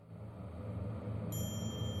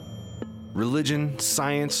Religion,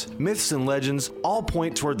 science, myths, and legends all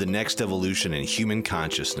point toward the next evolution in human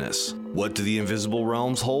consciousness. What do the invisible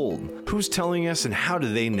realms hold? Who's telling us, and how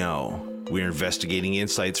do they know? We're investigating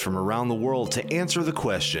insights from around the world to answer the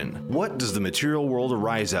question, what does the material world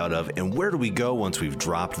arise out of, and where do we go once we've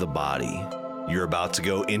dropped the body? You're about to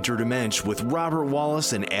go interdimension with Robert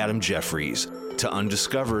Wallace and Adam Jeffries to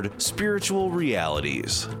undiscovered spiritual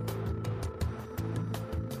realities.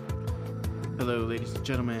 Hello, ladies and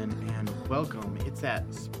gentlemen, and welcome. It's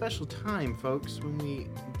that special time, folks, when we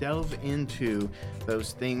delve into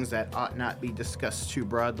those things that ought not be discussed too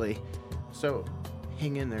broadly. So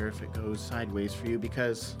hang in there if it goes sideways for you,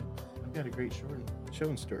 because I've got a great show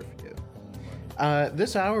in store for you.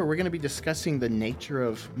 This hour, we're going to be discussing the nature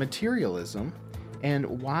of materialism and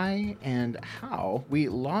why and how we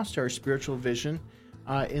lost our spiritual vision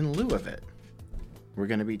in lieu of it. We're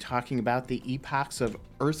going to be talking about the epochs of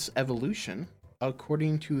Earth's evolution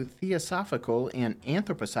according to theosophical and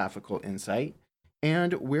anthroposophical insight,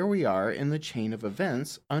 and where we are in the chain of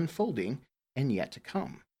events unfolding and yet to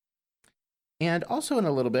come. And also in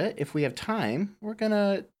a little bit, if we have time, we're going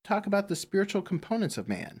to talk about the spiritual components of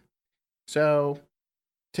man. So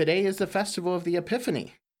today is the festival of the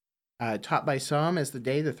Epiphany, taught by some as the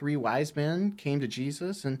day the three wise men came to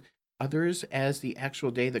Jesus, and others as the actual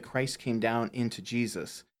day that Christ came down into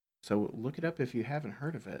Jesus. So look it up if you haven't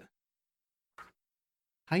heard of it.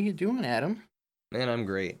 How you doing, Adam? Man, I'm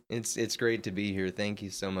great. It's great to be here. Thank you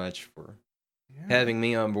so much for having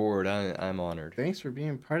me on board. I'm honored. Thanks for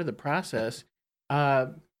being part of the process. I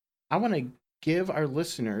want to give our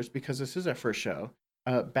listeners, because this is our first show,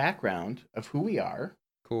 a background of who we are.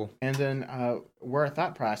 Cool. And then where our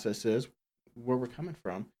thought process is, where we're coming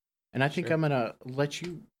from. And I think I'm going to let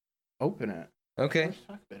you open it. Okay. Let's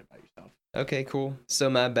talk a bit about yourself. Okay, cool. So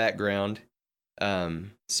my background,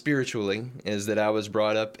 spiritually, is that I was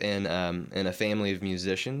brought up in a family of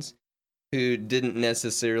musicians who didn't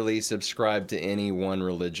necessarily subscribe to any one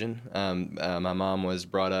religion. My mom was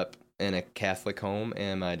brought up in a Catholic home,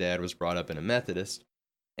 and my dad was brought up in a Methodist.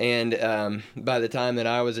 And by the time that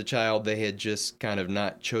I was a child, they had just kind of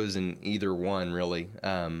not chosen either one, really.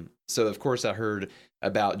 So, of course, I heard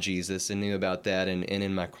about Jesus and knew about that. And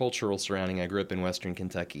in my cultural surrounding, I grew up in Western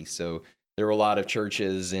Kentucky. So there were a lot of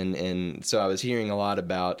churches, and so I was hearing a lot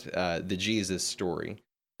about the Jesus story.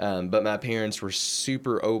 But my parents were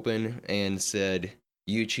super open and said,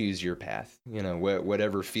 you choose your path. You know,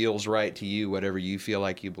 whatever feels right to you, whatever you feel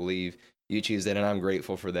like you believe, you choose that. And I'm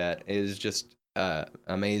grateful for that. It is just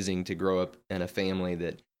amazing to grow up in a family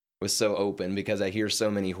that was so open, because I hear so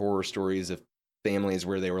many horror stories of families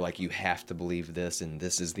where they were like, you have to believe this, and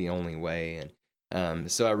this is the only way.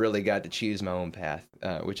 And so I really got to choose my own path,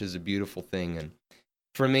 which is a beautiful thing. And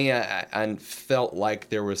for me, I felt like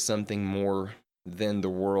there was something more than the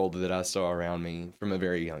world that I saw around me from a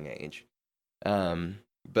very young age.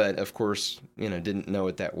 But of course, didn't know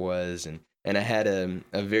what that was. And I had a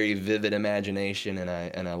very vivid imagination,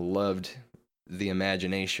 and I loved the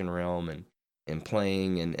imagination realm and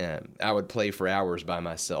playing. And I would play for hours by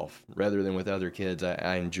myself rather than with other kids.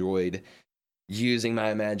 I enjoyed using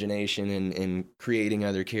my imagination and creating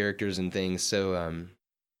other characters and things. So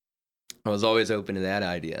I was always open to that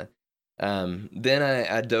idea. Then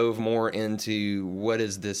I dove more into what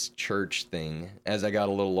is this church thing as I got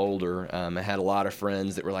a little older. I had a lot of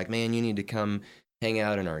friends that were like, man, you need to come hang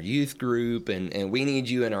out in our youth group, and we need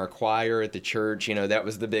you in our choir at the church. That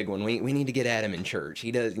was the big one. We need to get Adam in church.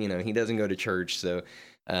 He doesn't go to church. So,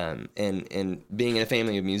 and being in a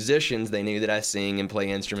family of musicians, they knew that I sing and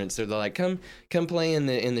play instruments. So they're like, come play in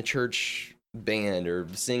the church band or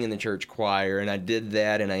sing in the church choir. And I did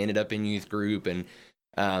that, and I ended up in youth group. And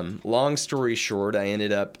long story short, I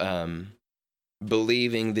ended up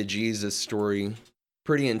believing the Jesus story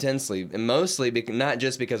pretty intensely, and mostly not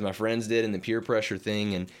just because my friends did and the peer pressure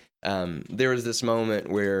thing. And there was this moment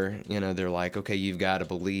where, they're like, okay, you've got to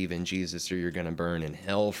believe in Jesus or you're going to burn in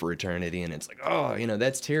hell for eternity. And it's like, oh,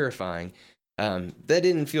 that's terrifying. That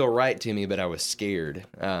didn't feel right to me, but I was scared.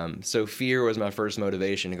 So fear was my first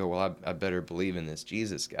motivation to go, well, I better believe in this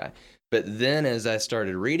Jesus guy. But then as I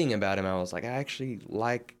started reading about him, I was like, I actually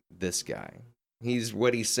like this guy.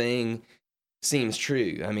 What he's saying seems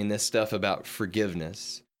true. I mean, this stuff about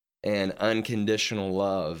forgiveness and unconditional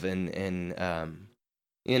love and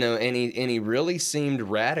he really seemed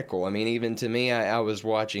radical. I mean, even to me, I was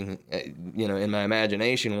watching, in my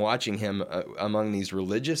imagination, watching him among these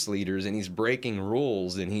religious leaders, and he's breaking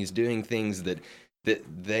rules and he's doing things that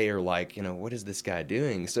they are like, what is this guy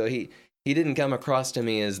doing? So he didn't come across to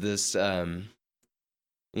me as this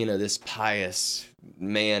this pious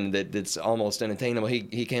man that's almost unattainable.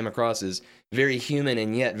 He came across as very human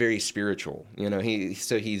and yet very spiritual.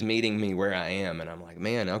 He's meeting me where I am, and I'm like,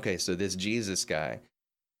 man, okay, so this Jesus guy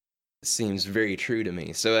seems very true to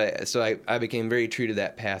me. So I became very true to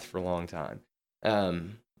that path for a long time.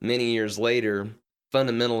 Many years later,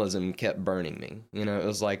 fundamentalism kept burning me. It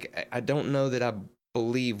was like, I don't know that I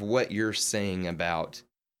believe what you're saying about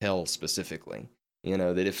hell specifically.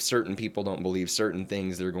 That if certain people don't believe certain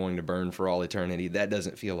things, they're going to burn for all eternity. That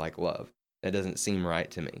doesn't feel like love. That doesn't seem right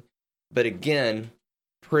to me. But again,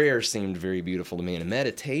 prayer seemed very beautiful to me. And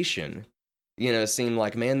meditation, seemed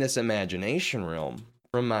like, man, this imagination realm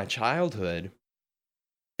from my childhood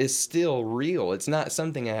is still real. It's not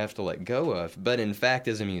something I have to let go of. But in fact,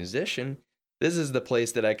 as a musician, this is the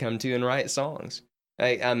place that I come to and write songs.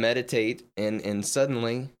 I meditate, and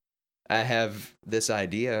suddenly I have this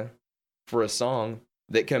idea for a song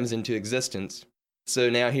that comes into existence. So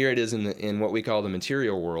now here it is in what we call the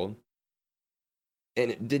material world, and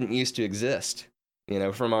it didn't used to exist,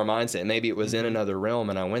 from our mindset. Maybe it was in another realm,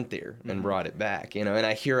 and I went there and brought it back, and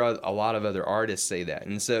I hear a lot of other artists say that.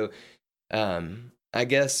 And so I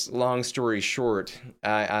guess, long story short,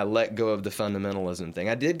 I let go of the fundamentalism thing.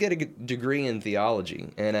 I did get a degree in theology,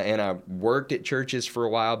 and I worked at churches for a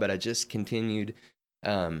while, but I just continued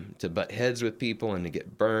to butt heads with people and to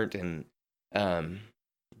get burnt and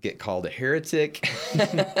get called a heretic.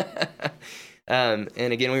 And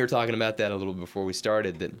again, we were talking about that a little before we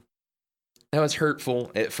started, that was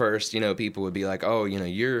hurtful at first. People would be like, oh,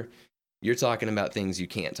 you're talking about things you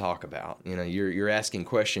can't talk about. You're asking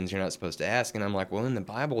questions you're not supposed to ask. And I'm like, well, in the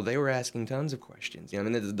Bible, they were asking tons of questions.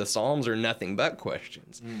 The Psalms are nothing but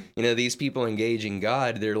questions. These people engaging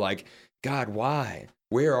God, they're like, God, why?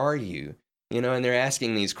 Where are you? And they're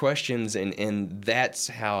asking these questions, and that's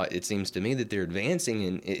how it seems to me that they're advancing.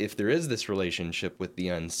 And if there is this relationship with the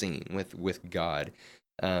unseen, with God,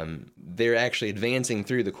 they're actually advancing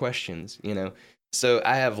through the questions, So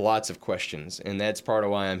I have lots of questions, and that's part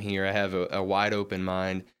of why I'm here. I have a wide open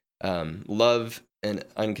mind. Love and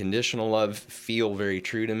unconditional love feel very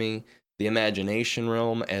true to me. The imagination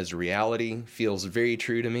realm as reality feels very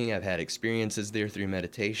true to me. I've had experiences there through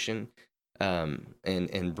meditation.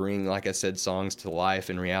 And bring, like I said, songs to life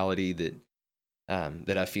and reality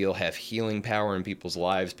that I feel have healing power in people's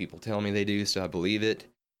lives. People tell me they do, so I believe it.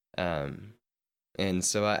 And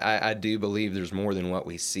so I do believe there's more than what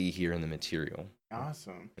we see here in the material.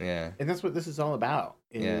 Awesome. Yeah. And that's what this is all about,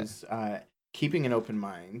 is keeping an open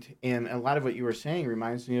mind. And a lot of what you were saying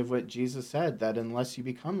reminds me of what Jesus said, that unless you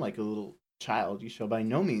become like a little child, you shall by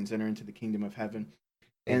no means enter into the kingdom of heaven.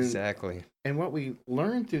 Exactly. And what we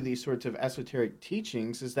learn through these sorts of esoteric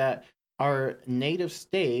teachings is that our native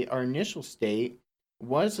state, our initial state,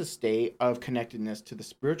 was a state of connectedness to the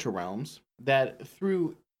spiritual realms, that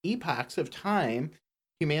through epochs of time,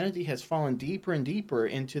 humanity has fallen deeper and deeper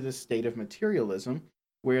into this state of materialism,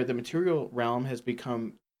 where the material realm has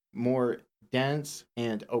become more dense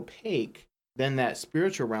and opaque than that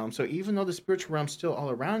spiritual realm. So even though the spiritual realm's still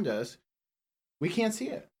all around us, we can't see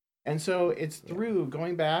it. And so it's through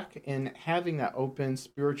going back and having that open,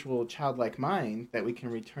 spiritual, childlike mind that we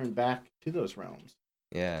can return back to those realms.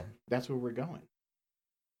 Yeah. That's where we're going.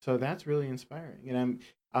 So that's really inspiring. And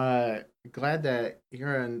I'm glad that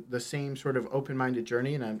you're on the same sort of open-minded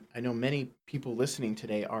journey, and I know many people listening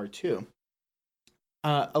today are too.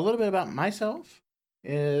 A little bit about myself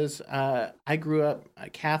is I grew up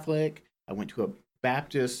Catholic. I went to a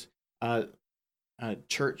Baptist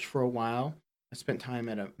church for a while. I spent time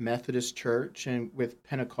at a Methodist church and with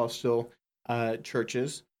Pentecostal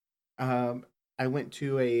churches. I went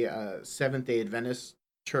to a Seventh-day Adventist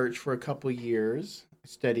church for a couple years. I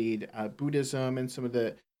studied Buddhism and some of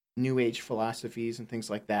the New Age philosophies and things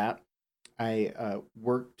like that. I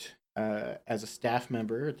worked as a staff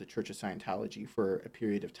member at the Church of Scientology for a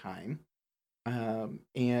period of time.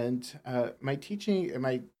 And my teaching,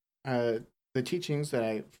 the teachings that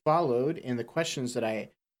I followed and the questions that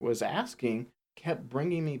I was asking kept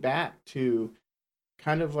bringing me back to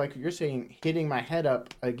kind of like you're saying, hitting my head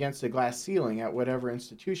up against a glass ceiling at whatever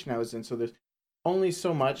institution I was in. So there's only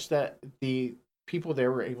so much that the people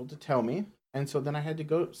there were able to tell me. And so then I had to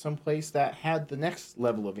go someplace that had the next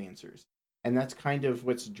level of answers. And that's kind of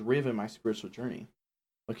what's driven my spiritual journey,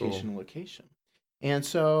 location to location. And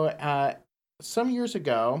so some years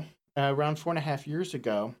ago, around 4.5 years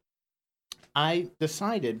ago, I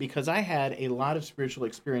decided, because I had a lot of spiritual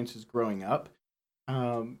experiences growing up,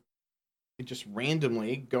 just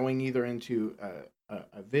randomly going either into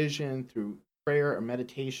a vision through prayer or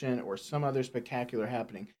meditation or some other spectacular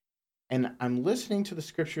happening. And I'm listening to the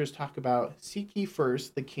scriptures talk about seek ye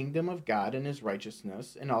first the kingdom of God and his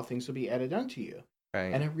righteousness, and all things will be added unto you.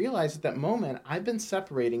 Right. And I realized at that moment I've been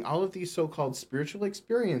separating all of these so-called spiritual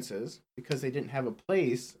experiences because they didn't have a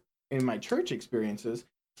place in my church experiences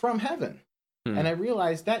from heaven. And I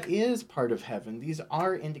realized that is part of heaven. These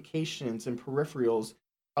are indications and peripherals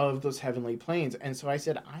of those heavenly planes. And so I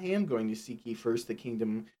said, I am going to seek ye first the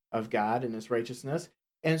kingdom of God and his righteousness.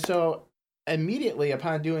 And so immediately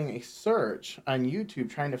upon doing a search on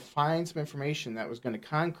YouTube, trying to find some information that was going to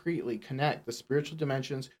concretely connect the spiritual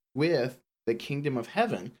dimensions with the kingdom of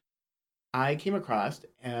heaven, I came across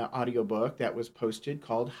an audiobook that was posted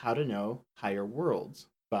called How to Know Higher Worlds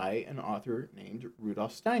by an author named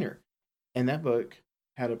Rudolf Steiner. And that book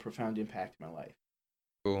had a profound impact in my life.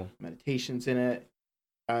 Cool. Meditations in it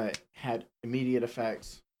had immediate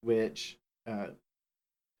effects, which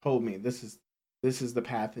told me this is the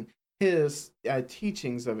path. And his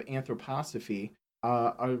teachings of anthroposophy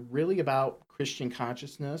are really about Christian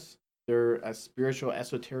consciousness. They're a spiritual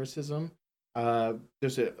esotericism.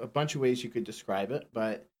 There's a bunch of ways you could describe it,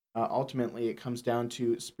 but ultimately it comes down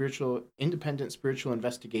to independent spiritual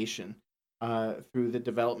investigation through the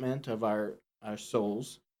development of our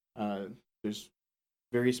souls. There's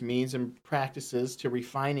various means and practices to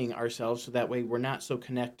refining ourselves so that way we're not so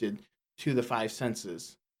connected to the five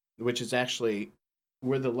senses, which is actually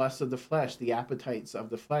where the lusts of the flesh, the appetites of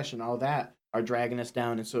the flesh, and all that are dragging us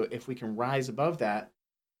down. And so if we can rise above that,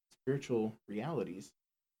 spiritual realities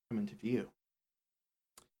come into view.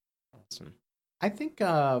 Awesome. I think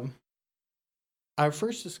our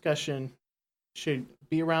first discussion should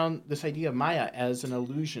be around this idea of Maya as an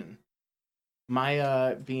illusion.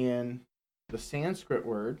 Maya being the Sanskrit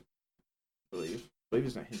word, I believe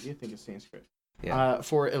it's not Hindi, I think it's Sanskrit,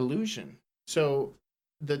 for illusion. So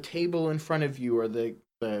the table in front of you or the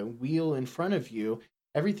wheel in front of you,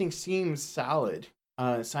 everything seems solid.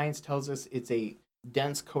 Science tells us it's a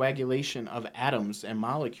dense coagulation of atoms and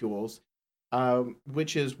molecules,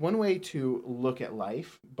 which is one way to look at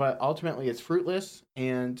life, but ultimately it's fruitless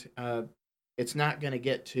and it's not going to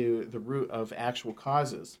get to the root of actual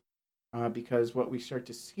causes. Because what we start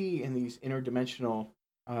to see in these interdimensional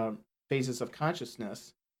phases of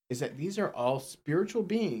consciousness is that these are all spiritual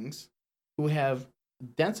beings who have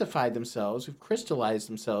densified themselves, who've crystallized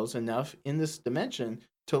themselves enough in this dimension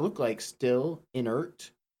to look like still,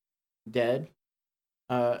 inert, dead,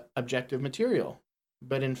 objective material.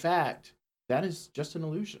 But in fact, that is just an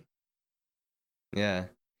illusion. Yeah.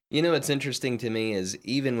 You know, what's interesting to me is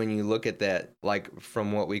even when you look at that, like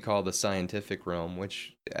from what we call the scientific realm,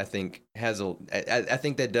 which I think I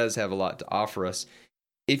think that does have a lot to offer us.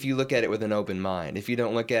 If you look at it with an open mind, if you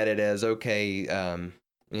don't look at it as, okay,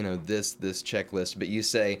 this checklist, but you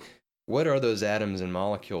say, what are those atoms and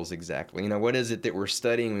molecules exactly? What is it that we're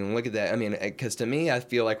studying when we look at that? I mean, because to me, I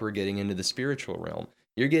feel like we're getting into the spiritual realm.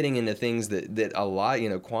 You're getting into things that a lot,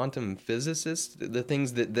 quantum physicists, the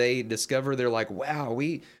things that they discover, they're like, wow,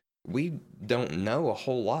 we don't know a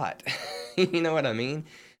whole lot. You know what I mean?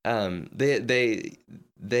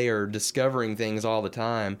 They are discovering things all the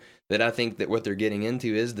time that I think that what they're getting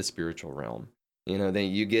into is the spiritual realm.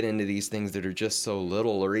 You get into these things that are just so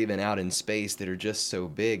little, or even out in space that are just so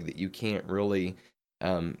big that you can't really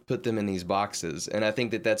put them in these boxes. And I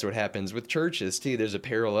think that that's what happens with churches too. There's a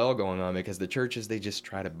parallel going on because the churches, they just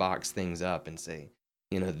try to box things up and say,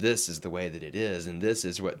 this is the way that it is, and this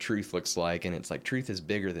is what truth looks like. And it's like, truth is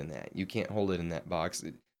bigger than that. You can't hold it in that box.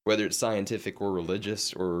 Whether it's scientific or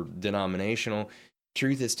religious or denominational,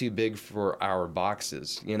 truth is too big for our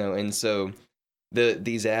boxes, and so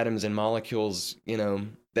these atoms and molecules,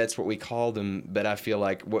 that's what we call them. But I feel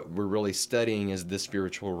like what we're really studying is the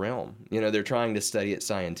spiritual realm. They're trying to study it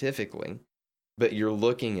scientifically, but you're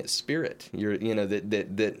looking at spirit,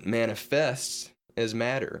 that manifests as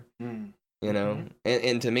matter. Mm-hmm.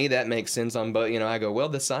 And to me that makes sense on both. I go, well,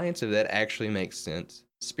 the science of that actually makes sense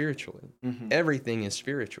spiritually. Mm-hmm. Everything is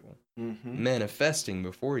spiritual, mm-hmm. manifesting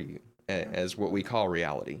before you as what we call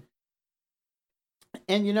reality.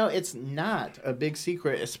 And it's not a big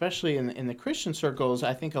secret, especially in the Christian circles.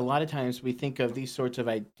 I think a lot of times we think of these sorts of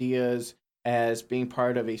ideas as being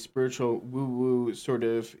part of a spiritual woo-woo sort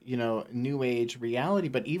of, new age reality.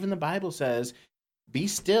 But even the Bible says, be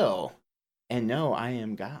still and know I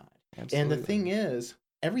am God. Absolutely. And the thing is,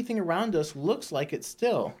 everything around us looks like it's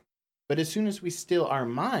still. But as soon as we still our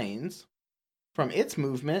minds from its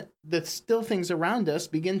movement, the still things around us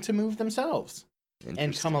begin to move themselves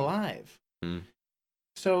and come alive.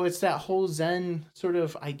 So it's that whole Zen sort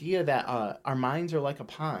of idea that our minds are like a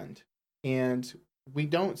pond, and we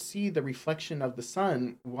don't see the reflection of the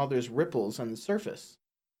sun while there's ripples on the surface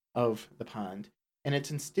of the pond. And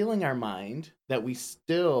it's instilling our mind that we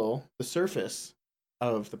still the surface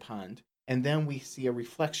of the pond, and then we see a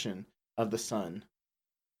reflection of the sun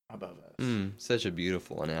above us. Such a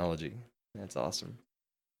beautiful analogy. That's awesome.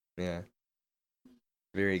 Yeah.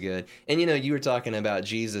 Very good. And you were talking about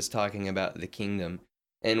Jesus talking about the kingdom.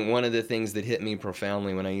 And one of the things that hit me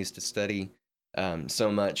profoundly when I used to study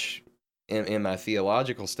so much in my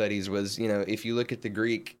theological studies was, if you look at the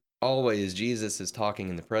Greek, always Jesus is talking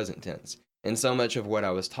in the present tense. And so much of what I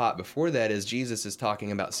was taught before that is Jesus is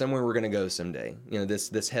talking about somewhere we're going to go someday.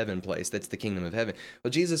 This heaven place, that's the kingdom of heaven.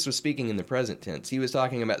 Well, Jesus was speaking in the present tense. He was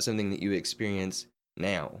talking about something that you experience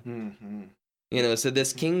now. Mm-hmm. So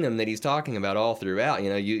this kingdom that he's talking about all throughout,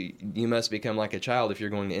 you must become like a child if you're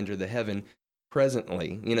going to enter the heaven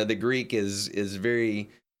presently. The Greek is very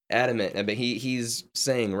adamant, but he's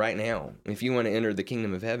saying right now, if you want to enter the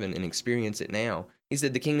kingdom of heaven and experience it now, he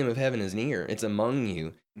said the kingdom of heaven is near. It's among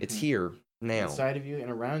you. It's here now. Inside of you and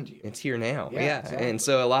around you. It's here now. Yeah, Exactly. And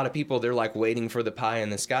so a lot of people, they're like waiting for the pie in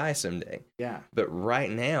the sky someday. Yeah. But right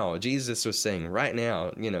now, Jesus was saying right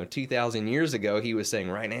now, 2,000 years ago, he was saying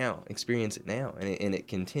right now, experience it now. And it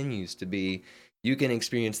continues to be, you can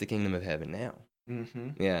experience the kingdom of heaven now.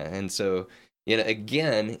 Mm-hmm. Yeah. And so,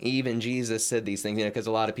 again, even Jesus said these things, because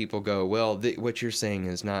a lot of people go, well, what you're saying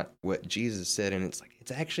is not what Jesus said. And it's like, it's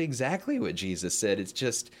actually exactly what Jesus said. It's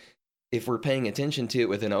just, if we're paying attention to it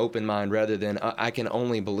with an open mind rather than I can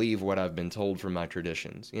only believe what I've been told from my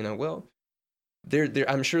traditions, well,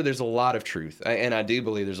 I'm sure there's a lot of truth. And I do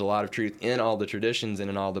believe there's a lot of truth in all the traditions and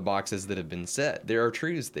in all the boxes that have been set. There are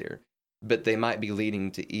truths there, but they might be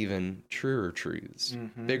leading to even truer truths,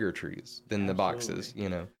 bigger truths than the boxes,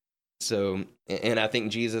 So, and I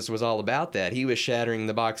think Jesus was all about that. He was shattering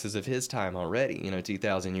the boxes of his time already.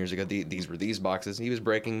 2,000 years ago, these were these boxes. He was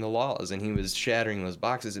breaking the laws, and he was shattering those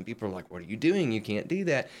boxes. And people are like, "What are you doing? You can't do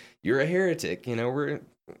that. You're a heretic. You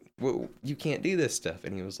can't do this stuff."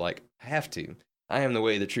 And he was like, "I have to. I am the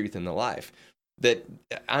way, the truth, and the life. That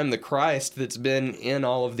I'm the Christ that's been in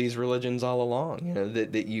all of these religions all along.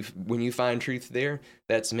 That when you find truth there,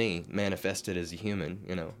 that's me manifested as a human.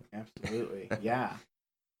 Absolutely, yeah."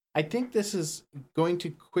 I think this is going to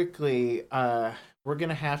quickly, we're going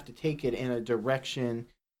to have to take it in a direction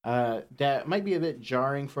that might be a bit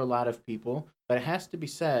jarring for a lot of people, but it has to be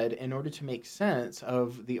said in order to make sense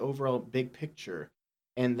of the overall big picture.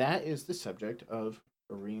 And that is the subject of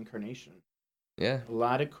reincarnation. Yeah. A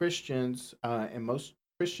lot of Christians and most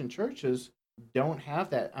Christian churches don't have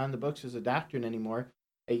that on the books as a doctrine anymore.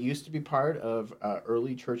 It used to be part of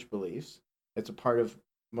early church beliefs. It's a part of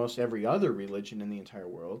most every other religion in the entire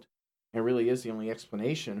world. It really is the only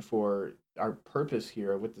explanation for our purpose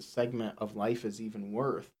here, what the segment of life is even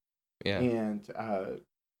worth. Yeah. And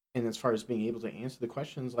as far as being able to answer the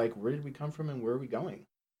questions like, where did we come from and where are we going?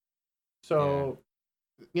 So,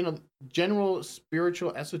 general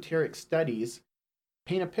spiritual esoteric studies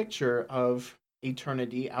paint a picture of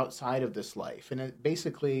eternity outside of this life. And it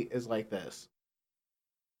basically is like this.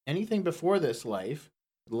 Anything before this life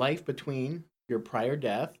between your prior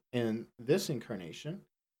death and this incarnation,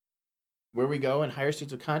 where we go in higher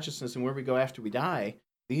states of consciousness and where we go after we die,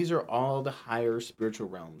 these are all the higher spiritual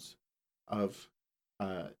realms of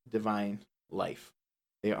divine life.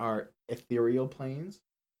 They are ethereal planes.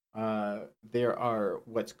 There are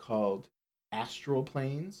what's called astral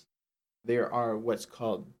planes. There are what's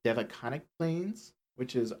called devaconic planes,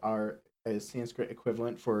 which is our Sanskrit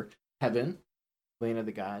equivalent for heaven, land of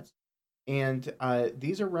the gods. And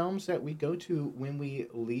these are realms that we go to when we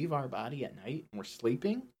leave our body at night and we're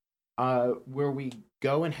sleeping, where we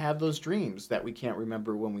go and have those dreams that we can't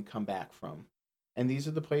remember when we come back from. And these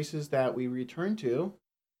are the places that we return to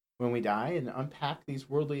when we die and unpack these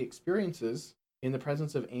worldly experiences in the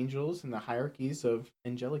presence of angels and the hierarchies of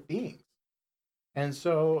angelic beings. And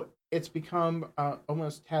so it's become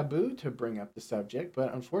almost taboo to bring up the subject,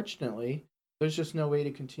 but unfortunately, there's just no way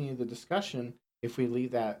to continue the discussion if we leave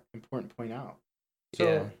that important point out.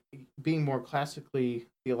 So being more classically,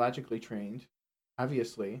 theologically trained,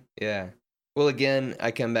 obviously. Yeah. Well, again, I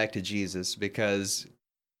come back to Jesus because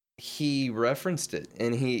he referenced it.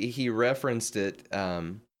 And he referenced it.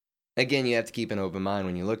 Again, you have to keep an open mind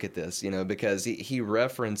when you look at this, because he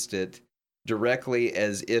referenced it directly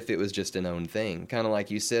as if it was just a known thing. Kind of like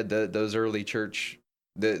you said, those early church,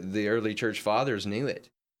 the early church fathers knew it.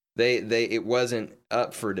 It wasn't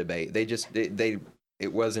up for debate.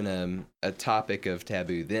 It wasn't a topic of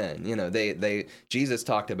taboo then. Jesus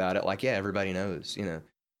talked about it like, yeah, everybody knows.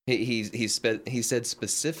 He said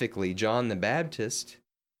specifically John the Baptist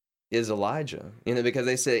is Elijah. Because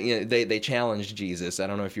they said, they challenged Jesus. I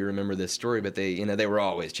don't know if you remember this story, but they were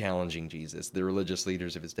always challenging Jesus, the religious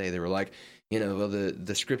leaders of his day. They were like, well,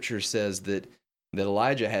 the scripture says that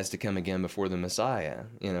Elijah has to come again before the Messiah,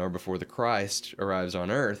 or before the Christ arrives on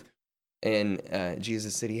earth. And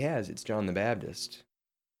Jesus said he has. It's John the Baptist.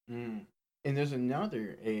 And there's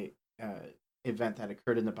another event that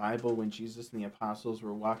occurred in the Bible when Jesus and the apostles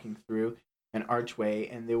were walking through an archway,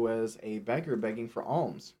 and there was a beggar begging for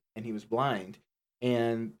alms, and he was blind.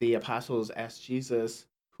 And the apostles asked Jesus,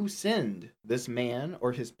 who sinned, this man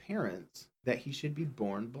or his parents, that he should be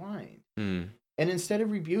born blind? And instead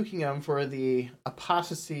of rebuking him for the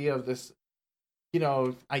apostasy of this,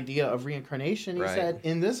 idea of reincarnation, he said,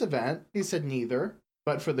 in this event, he said, neither,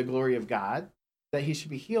 but for the glory of God, that he should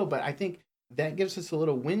be healed. But I think that gives us a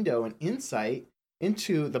little window and insight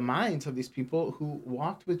into the minds of these people who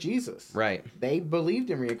walked with Jesus. Right. They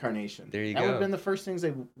believed in reincarnation. There you go. That would have been the first things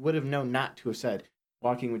they would have known not to have said,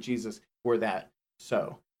 walking with Jesus, were that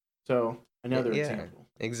so. So, another example.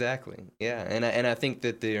 Exactly. Yeah. And I think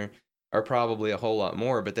that there are probably a whole lot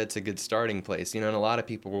more, but that's a good starting place. And a lot of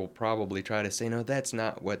people will probably try to say, no, that's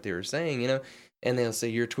not what they were saying, and they'll say,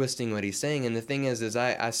 you're twisting what he's saying. And the thing is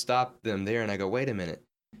I stop them there and I go, wait a minute.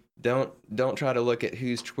 Don't try to look at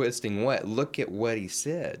who's twisting what. Look at what he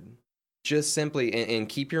said. Just simply, and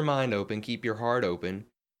keep your mind open, keep your heart open,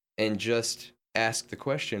 and just ask the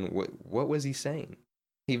question, what was he saying?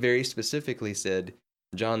 He very specifically said,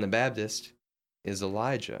 John the Baptist is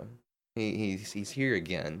Elijah. He's here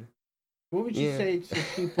again. What would you say to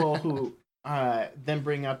people who then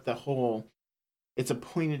bring up the whole, it's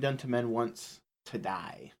appointed unto men once to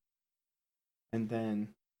die? And then,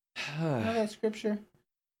 that scripture?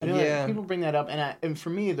 I know people bring that up, and for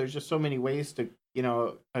me, there's just so many ways to,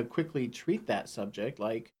 quickly treat that subject.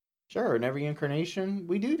 Like, sure, in every incarnation,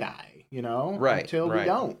 we do die, right, until we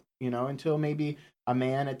don't, until maybe a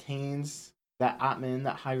man attains that Atman,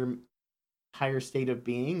 that higher state of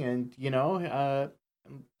being, and,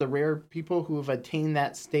 the rare people who have attained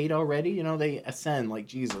that state already, they ascend like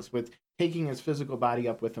Jesus with taking his physical body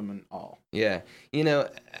up with him and all. Yeah.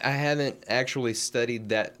 I haven't actually studied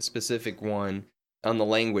that specific one on the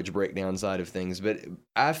language breakdown side of things, but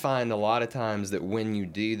I find a lot of times that when you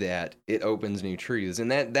do that, it opens new truths.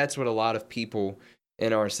 And that's what a lot of people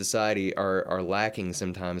in our society are lacking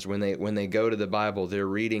sometimes. When they go to the Bible, they're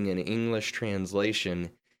reading an English translation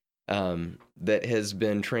that has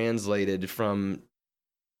been translated from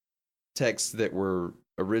texts that were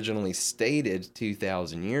originally stated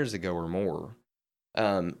 2,000 years ago or more.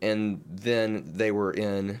 And then they were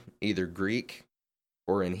in either Greek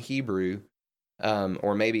or in Hebrew,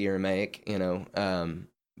 or maybe Aramaic,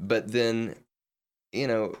 but then,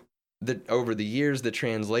 over the years, the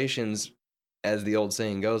translations, as the old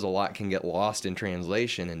saying goes, a lot can get lost in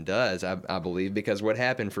translation, and does, I believe, because what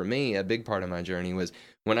happened for me, a big part of my journey, was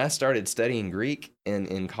when I started studying Greek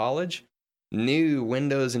in college, new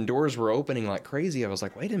windows and doors were opening like crazy. I was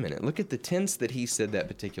like, wait a minute, look at the tense that he said that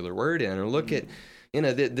particular word in, or look at,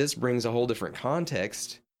 this brings a whole different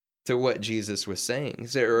context to what Jesus was saying,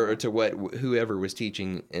 or to what whoever was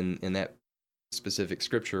teaching in that specific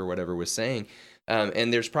scripture or whatever was saying.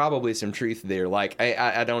 And there's probably some truth there. Like,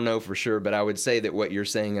 I don't know for sure, but I would say that what you're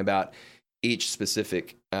saying about each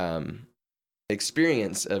specific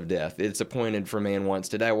experience of death, it's appointed for man once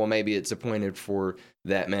to die. Well, maybe it's appointed for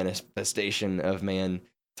that manifestation of man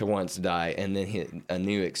to once die and then hit a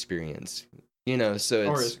new experience. So it's,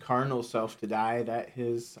 or his carnal self to die, that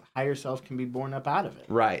his higher self can be born up out of it.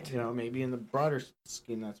 Right. Maybe in the broader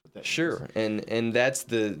scheme, that's what that sure means. And that's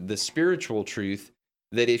the spiritual truth,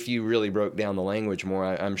 that if you really broke down the language more,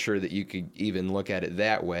 I'm sure that you could even look at it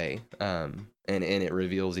that way, and it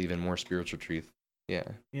reveals even more spiritual truth.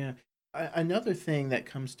 Yeah. Another thing that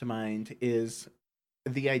comes to mind is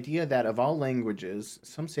the idea that of all languages,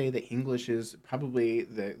 some say that English is probably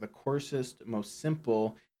the coarsest, most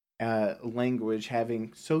simple language,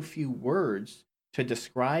 having so few words to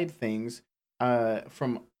describe things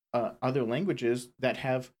from other languages that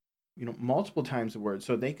have multiple times the word,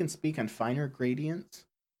 so they can speak on finer gradients.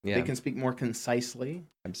 They can speak more concisely.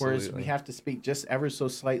 Absolutely. Whereas we have to speak just ever so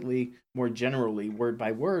slightly more generally, word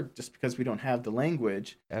by word, just because we don't have the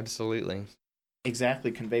language. Absolutely.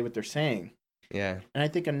 Exactly convey what they're saying. Yeah. And I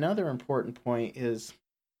think another important point is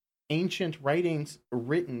ancient writings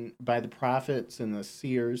written by the prophets and the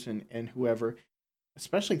seers and whoever,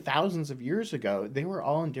 especially thousands of years ago, they were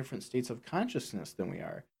all in different states of consciousness than we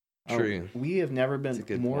are. True. We have never been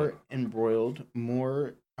more embroiled,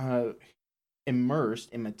 more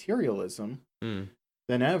immersed in materialism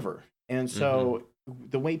than ever. And so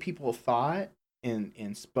the way people thought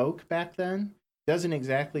and spoke back then doesn't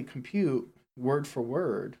exactly compute word for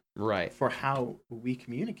word Right. for how we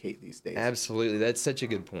communicate these days. Absolutely. That's such a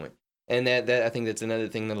good point. And that I think that's another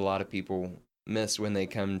thing that a lot of people miss when they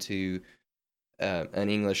come to an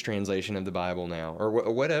English translation of the Bible now, or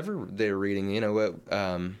whatever they're reading,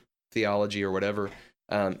 theology or whatever,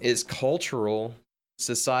 is cultural,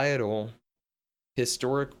 societal,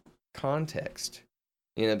 historic context.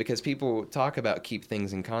 Because people talk about keep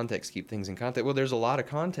things in context. Well, there's a lot of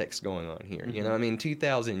context going on here. Mm-hmm.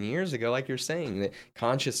 2,000 years ago, like you're saying, that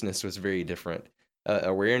consciousness was very different.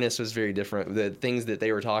 Awareness was very different. The things that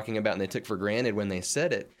they were talking about and they took for granted when they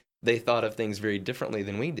said it, they thought of things very differently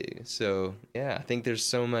than we do. So, yeah, I think there's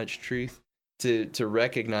so much truth to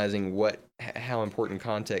recognizing how important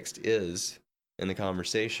context is in the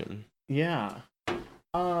conversation. Yeah.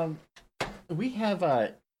 We have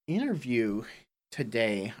a interview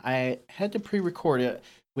today. I had to pre-record it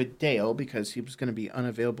with Dale because he was going to be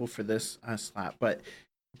unavailable for this slot. But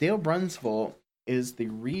Dale Brunsville is the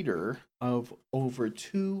reader of over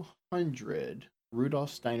 200 Rudolf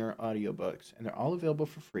Steiner audiobooks, and they're all available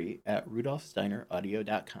for free at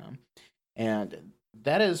rudolfsteineraudio.com. And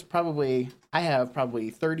that is I have probably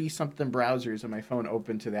 30 something browsers on my phone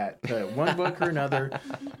open to that, one book or another,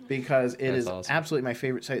 because it is awesome. Absolutely my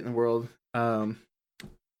favorite site in the world.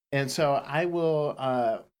 And so I will,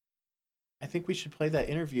 I think we should play that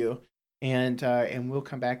interview, and we'll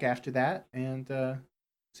come back after that and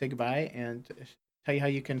say goodbye and tell you how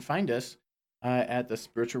you can find us at the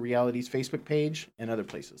Spiritual Realities Facebook page and other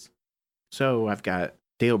places. So I've got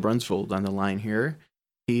Dale Brunsvold on the line here.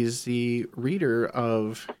 He's the reader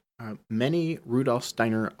of many Rudolf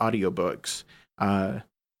Steiner audiobooks. The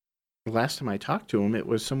last time I talked to him, it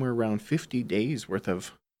was somewhere around 50 days worth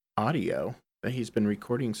of audio that he's been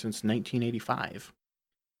recording since 1985.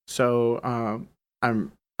 So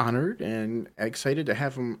I'm honored and excited to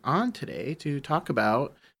have him on today to talk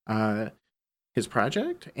about his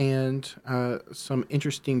project and some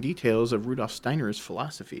interesting details of Rudolf Steiner's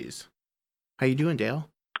philosophies. How you doing, Dale?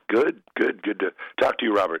 Good to talk to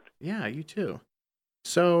you, Robert. Yeah, you too.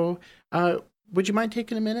 So, would you mind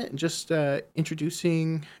taking a minute and just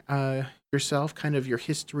introducing yourself, kind of your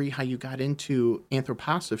history, how you got into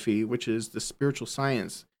anthroposophy, which is the spiritual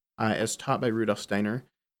science as taught by Rudolf Steiner,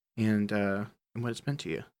 and what it's meant to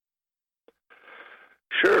you?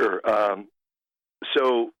 Sure.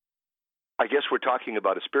 So, I guess we're talking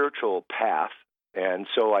about a spiritual path, and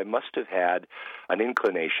so I must have had an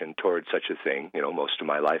inclination towards such a thing, most of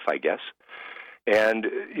my life, I guess. And,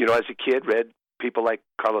 as a kid, read people like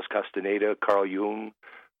Carlos Castaneda, Carl Jung,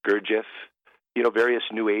 Gurdjieff, various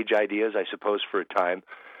New Age ideas, I suppose, for a time.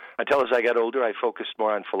 Until as I got older, I focused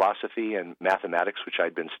more on philosophy and mathematics, which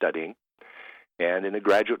I'd been studying. And in a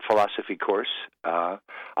graduate philosophy course, I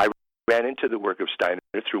ran into the work of Steiner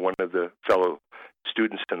through one of the fellow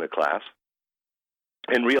students in the class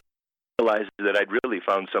and realized that I'd really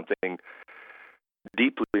found something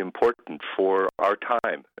deeply important for our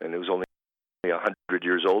time. And it was only 100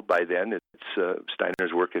 years old by then. It's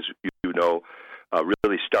Steiner's work, as you know,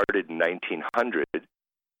 really started in 1900,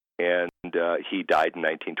 and he died in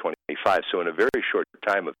 1925. So in a very short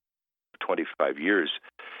time of 25 years,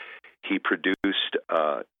 he produced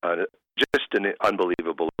just an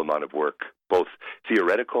unbelievable amount of work, both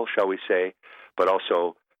theoretical, shall we say, but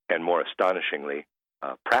also, and more astonishingly,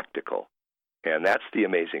 practical. And that's the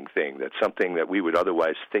amazing thing, that something that we would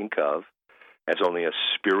otherwise think of as only a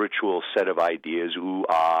spiritual set of ideas,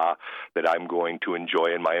 that I'm going to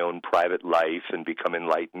enjoy in my own private life and become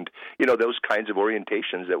enlightened, those kinds of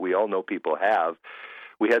orientations that we all know people have.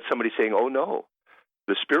 We had somebody saying, oh no,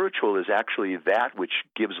 the spiritual is actually that which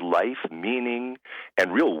gives life, meaning,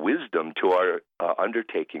 and real wisdom to our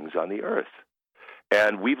undertakings on the earth.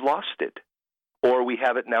 And we've lost it. Or we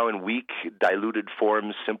have it now in weak, diluted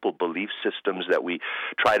forms, simple belief systems that we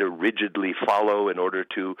try to rigidly follow in order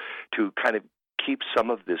to kind of keep some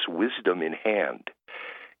of this wisdom in hand.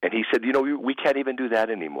 And he said, we can't even do that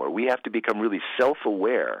anymore. We have to become really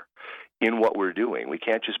self-aware in what we're doing. We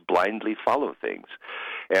can't just blindly follow things.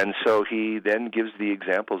 And so he then gives the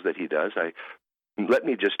examples that he does. Let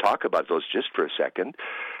me just talk about those just for a second.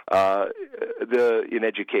 In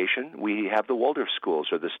education, we have the Waldorf schools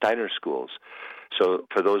or the Steiner schools. So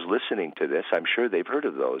for those listening to this, I'm sure they've heard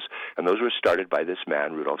of those. And those were started by this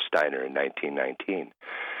man, Rudolf Steiner, in 1919.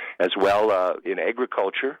 As well, in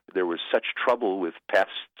agriculture, there was such trouble with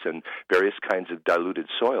pests and various kinds of diluted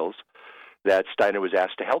soils that Steiner was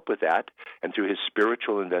asked to help with that, and through his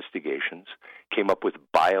spiritual investigations, came up with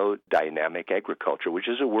biodynamic agriculture, which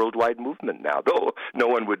is a worldwide movement now, though no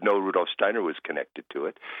one would know Rudolf Steiner was connected to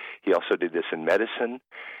it. He also did this in medicine,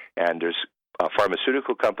 and there's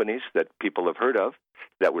pharmaceutical companies that people have heard of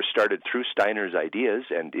that were started through Steiner's ideas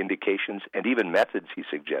and indications and even methods he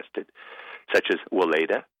suggested, such as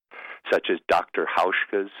Weleda, such as Dr.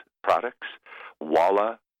 Hauschka's products,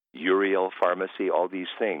 Walla, Uriel Pharmacy, all these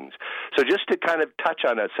things. So just to kind of touch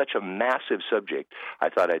on such a massive subject, I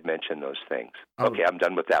thought I'd mention those things. Okay, I'm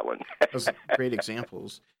done with that one. Those are great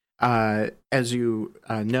examples. As you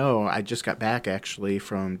know, I just got back actually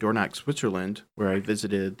from Dornach, Switzerland, where I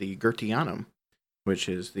visited the Goetheanum, which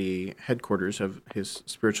is the headquarters of his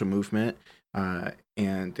spiritual movement,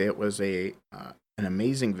 and it was an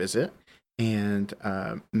amazing visit. And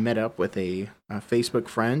met up with a Facebook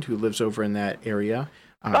friend who lives over in that area,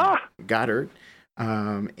 Goddard.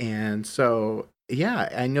 And so, yeah,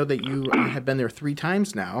 I know that you have been there 3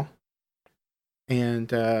 times now.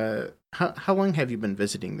 And how long have you been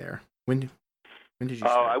visiting there? When did you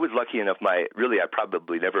start? I was lucky enough. I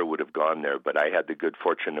probably never would have gone there, but I had the good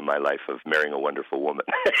fortune in my life of marrying a wonderful woman.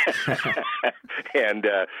 And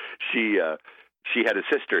she had a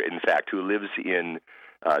sister, in fact, who lives in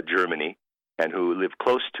Germany, and who live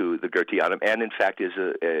close to the Goetheanum, and in fact is,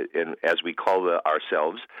 as we call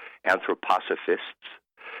ourselves, anthroposophists.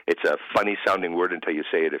 It's a funny-sounding word until you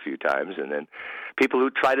say it a few times, and then people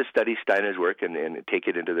who try to study Steiner's work and take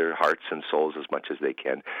it into their hearts and souls as much as they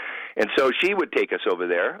can. And so she would take us over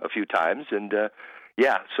there a few times, and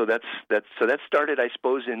so that started, I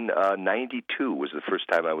suppose, in '92 was the first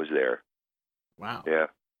time I was there. Wow. Yeah.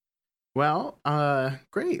 Well,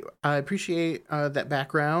 great. I appreciate that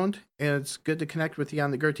background. It's good to connect with you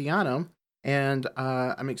on the Goetheanum, and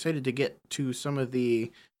I'm excited to get to some of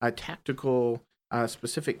the tactical,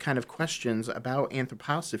 specific kind of questions about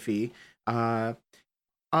anthroposophy.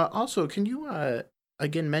 Also, can you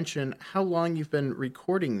again mention how long you've been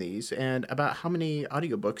recording these and about how many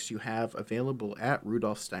audiobooks you have available at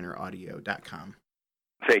rudolfsteineraudio.com?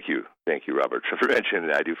 Thank you, Robert, for mentioning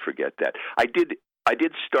that. I do forget that. I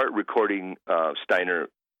did start recording Steiner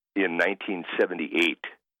in 1978,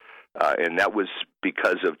 and that was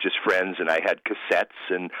because of just friends, and I had cassettes,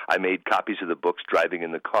 and I made copies of the books driving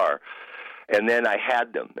in the car. And then I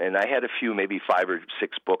had them, and I had a few, maybe 5 or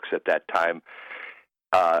 6 books at that time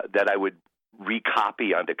that I would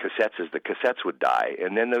recopy onto cassettes as the cassettes would die.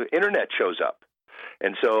 And then the Internet shows up.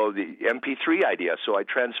 And so the MP3 idea, so I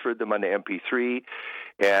transferred them onto MP3,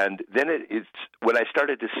 and then it's when I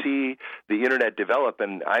started to see the Internet develop,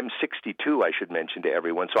 and I'm 62, I should mention to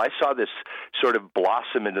everyone, so I saw this sort of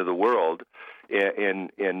blossom into the world in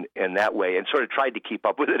that way, and sort of tried to keep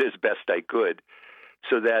up with it as best I could,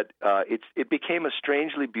 so that it became a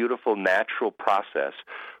strangely beautiful, natural process,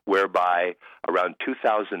 whereby around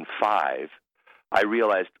 2005, I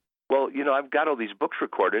realized, well, I've got all these books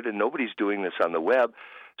recorded, and nobody's doing this on the web.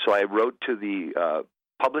 So I wrote to the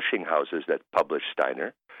publishing houses that publish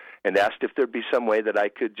Steiner and asked if there'd be some way that I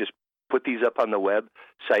could just put these up on the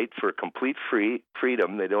website for complete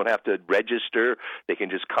freedom. They don't have to register. They can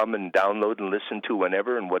just come and download and listen to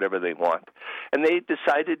whenever and whatever they want. And they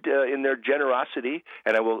decided in their generosity,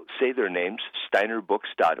 and I will say their names,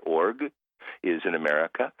 steinerbooks.org is in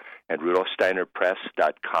America, and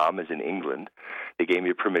rudolfsteinerpress.com is in England. They gave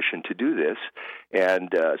me permission to do this,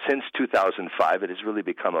 and since 2005, it has really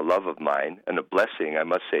become a love of mine and a blessing, I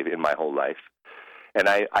must say, in my whole life. And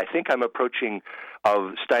I think I'm approaching,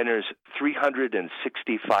 of Steiner's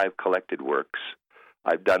 365 collected works,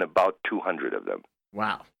 I've done about 200 of them.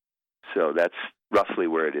 Wow. So that's roughly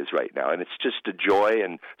where it is right now. And it's just a joy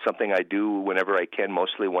and something I do whenever I can,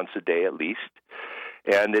 mostly once a day at least.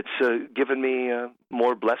 And it's given me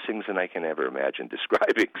more blessings than I can ever imagine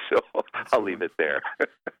describing, so I'll leave it there.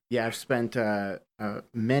 Yeah, I've spent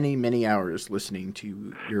many, many hours listening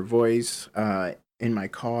to your voice in my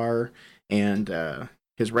car, and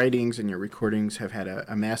his writings and your recordings have had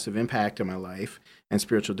a massive impact on my life and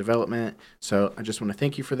spiritual development. So I just want to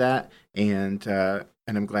thank you for that, and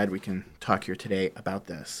I'm glad we can talk here today about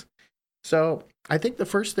this. So I think the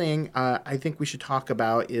first thing I think we should talk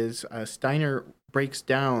about is Steiner breaks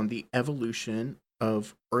down the evolution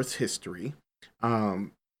of Earth's history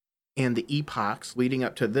and the epochs leading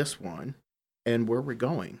up to this one and where we're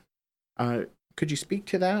going. Could you speak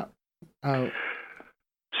to that?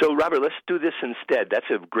 So, Robert, let's do this instead. That's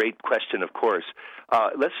a great question, of course.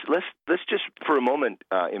 Let's just for a moment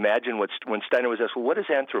imagine when Steiner was asked, well, what does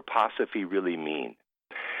anthroposophy really mean?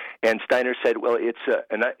 And Steiner said, well, it's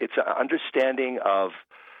an understanding of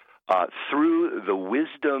through the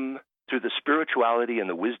wisdom, through the spirituality and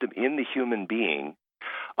the wisdom in the human being,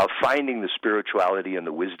 of finding the spirituality and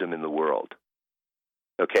the wisdom in the world.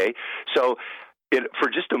 Okay? So for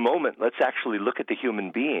just a moment, let's actually look at the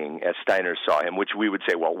human being as Steiner saw him, which we would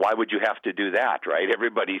say, well, why would you have to do that, right?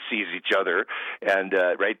 Everybody sees each other, and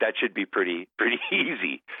right, that should be pretty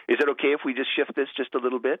easy. Is it okay if we just shift this just a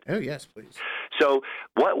little bit? Oh, yes, please. So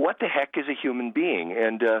what the heck is a human being?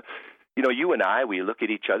 And, you and I, we look at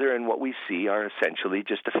each other, and what we see are essentially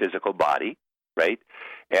just a physical body, right?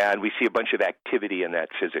 And we see a bunch of activity in that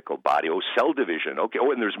physical body. Oh, cell division. Okay.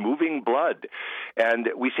 Oh, and there's moving blood. And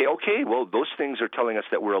we say, okay, well, those things are telling us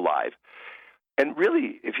that we're alive. And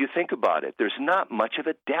really, if you think about it, there's not much of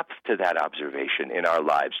a depth to that observation in our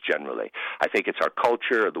lives generally. I think it's our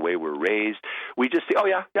culture or the way we're raised. We just say, oh,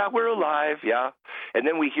 yeah, we're alive, yeah. And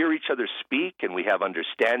then we hear each other speak, and we have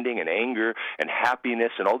understanding and anger and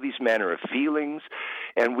happiness and all these manner of feelings,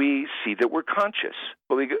 and we see that we're conscious.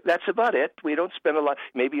 But that's about it. We don't spend a lot.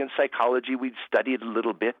 Maybe in psychology we'd study it a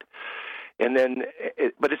little bit. And then,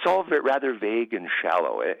 but it's all rather vague and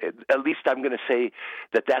shallow. At least I'm going to say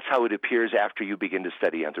that that's how it appears after you begin to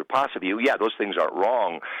study anthroposophy. Yeah, those things aren't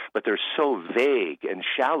wrong, but they're so vague and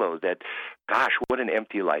shallow that, gosh, what an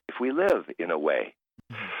empty life we live in a way.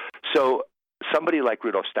 So somebody like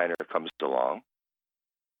Rudolf Steiner comes along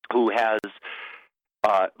who has,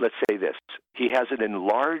 let's say this, he has an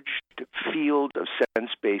enlarged field of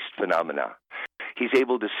sense-based phenomena. He's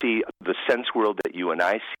able to see the sense world that you and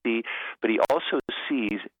I see, but he also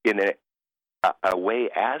sees in a way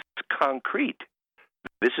as concrete.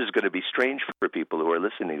 This is going to be strange for people who are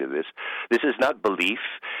listening to this. This is not belief.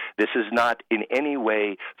 This is not in any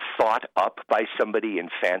way thought up by somebody in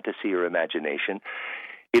fantasy or imagination.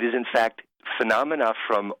 It is, in fact, phenomena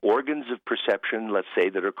from organs of perception, let's say,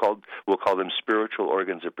 that are called, we'll call them spiritual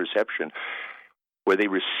organs of perception, where they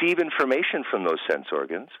receive information from those sense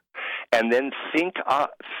organs and then think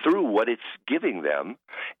through what it's giving them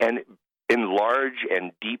and enlarge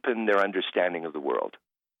and deepen their understanding of the world.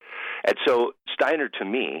 And so Steiner, to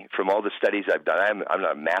me, from all the studies I've done, I'm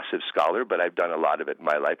not a massive scholar, but I've done a lot of it in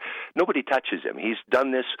my life. Nobody touches him. He's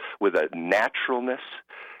done this with a naturalness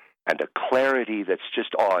and a clarity that's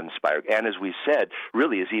just awe-inspiring. And as we said,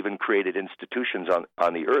 really has even created institutions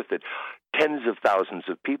on the earth that tens of thousands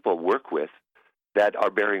of people work with that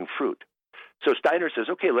are bearing fruit. So Steiner says,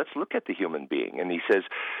 okay, let's look at the human being. And he says,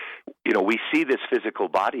 we see this physical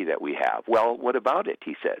body that we have. Well, what about it,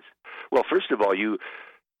 he says? Well, first of all,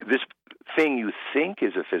 this thing you think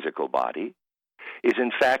is a physical body is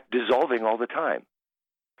in fact dissolving all the time.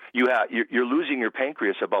 You're losing your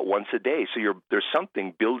pancreas about once a day, so there's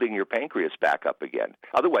something building your pancreas back up again.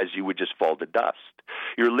 Otherwise, you would just fall to dust.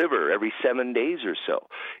 Your liver, every 7 days or so,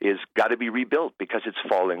 is got to be rebuilt because it's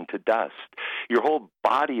falling to dust. Your whole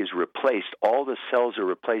body is replaced. All the cells are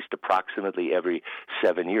replaced approximately every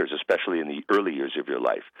 7 years, especially in the early years of your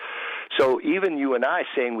life. So even you and I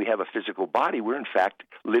saying we have a physical body, we're in fact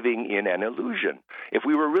living in an illusion. If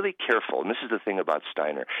we were really careful, and this is the thing about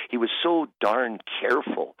Steiner, he was so darn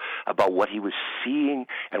careful about what he was seeing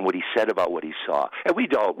and what he said about what he saw. And we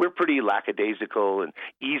don't. We're pretty lackadaisical and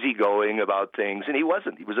easygoing about things, and he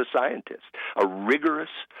wasn't. He was a scientist, a rigorous,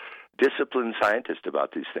 disciplined scientist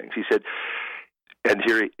about these things. He said, and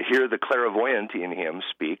here the clairvoyant in him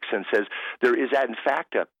speaks and says, there is in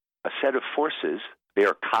fact a set of forces, they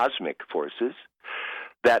are cosmic forces,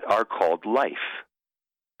 that are called life.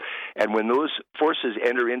 And when those forces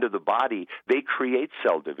enter into the body, they create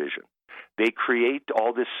cell division. They create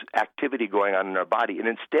all this activity going on in our body. And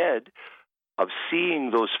instead of seeing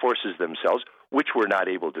those forces themselves, which we're not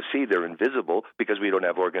able to see, they're invisible because we don't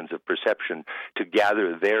have organs of perception to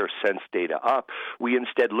gather their sense data up, we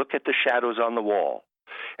instead look at the shadows on the wall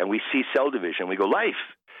and we see cell division. We go, life.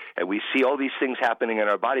 And we see all these things happening in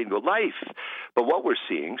our body and go, life. But what we're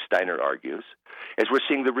seeing, Steiner argues, is we're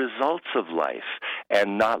seeing the results of life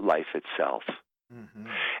and not life itself. Mm-hmm.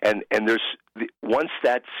 And once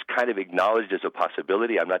that's kind of acknowledged as a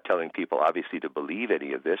possibility, I'm not telling people obviously to believe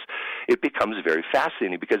any of this, it becomes very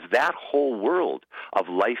fascinating because that whole world of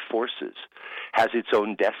life forces has its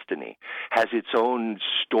own destiny, has its own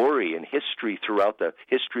story and history throughout the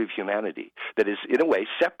history of humanity that is in a way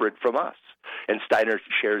separate from us. And Steiner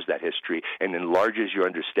shares that history and enlarges your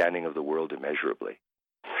understanding of the world immeasurably.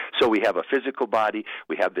 So we have a physical body,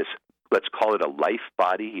 we have this, let's call it a life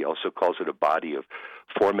body. He also calls it a body of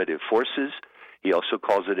formative forces. He also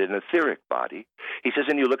calls it an etheric body. He says,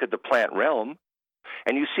 and you look at the plant realm,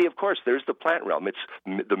 and you see, of course, there's the plant realm. It's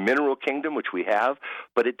the mineral kingdom, which we have,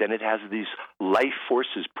 but then it has these life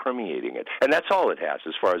forces permeating it. And that's all it has,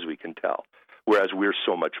 as far as we can tell, whereas we're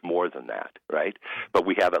so much more than that, right? But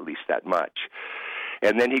we have at least that much.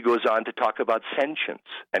 And then he goes on to talk about sentience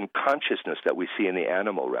and consciousness that we see in the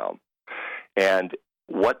animal realm. And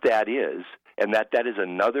what that is, and that is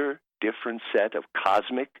another different set of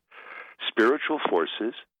cosmic spiritual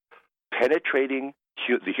forces penetrating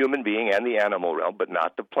the human being and the animal realm, but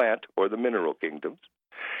not the plant or the mineral kingdoms,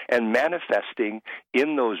 and manifesting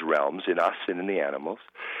in those realms, in us and in the animals,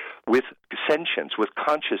 with sentience, with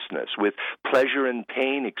consciousness, with pleasure and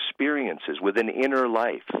pain experiences, with an inner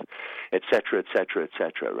life, etc., etc.,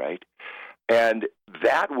 etc., right? And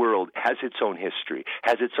that world has its own history,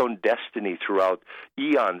 has its own destiny throughout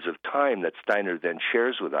eons of time that Steiner then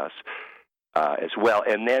shares with us as well.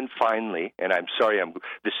 And then finally, and I'm sorry,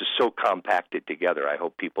 this is so compacted together. I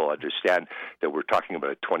hope people understand that we're talking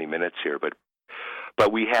about 20 minutes here,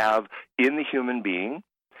 but we have in the human being,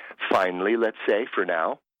 finally, let's say for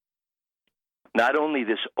now, not only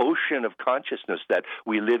this ocean of consciousness that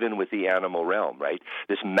we live in with the animal realm, right?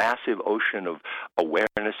 This massive ocean of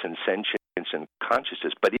awareness and sentience and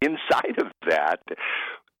consciousness, but inside of that,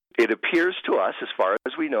 it appears to us, as far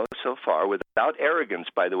as we know so far, without arrogance,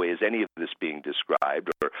 by the way, is any of this being described,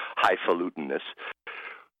 or highfalutenness,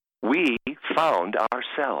 we found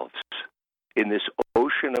ourselves in this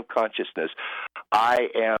ocean of consciousness. I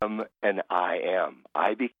am an I am.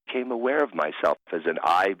 I became aware of myself as an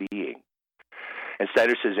I being. And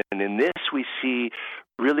Steiner says, and in this we see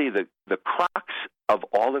really the crux of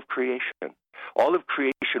all of creation. All of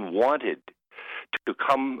creation wanted to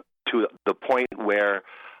come to the point where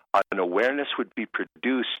an awareness would be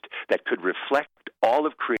produced that could reflect all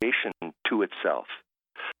of creation to itself.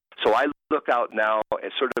 So I look out now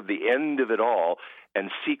at sort of the end of it all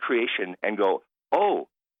and see creation and go, oh,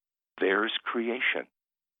 there's creation.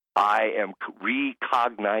 I am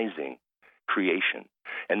recognizing creation.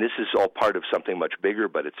 And this is all part of something much bigger,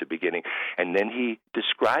 but it's a beginning. And then he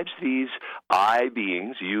describes these I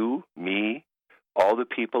beings, you, me, all the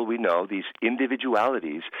people we know, these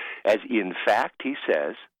individualities, as in fact, he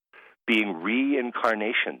says, being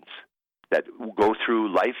reincarnations that go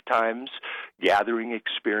through lifetimes, gathering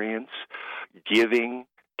experience, giving,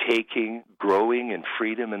 taking, growing in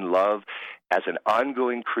freedom and love as an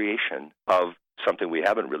ongoing creation of something we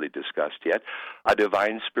haven't really discussed yet, a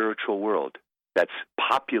divine spiritual world that's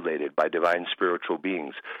populated by divine spiritual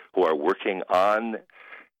beings who are working on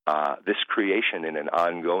this creation in an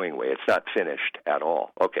ongoing way. It's not finished at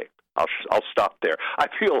all. Okay, I'll stop there. I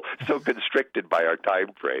feel so constricted by our time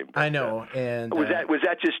frame. I know. And was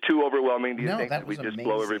that just too overwhelming? Do you think that we was just amazing.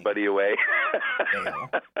 blow everybody away?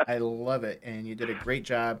 I love it, and you did a great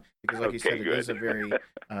job because, like you said, good. it is a very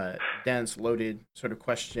dense, loaded sort of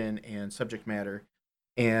question and subject matter.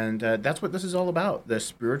 And that's what this is all about, the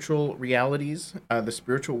spiritual realities, the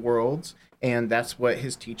spiritual worlds, and that's what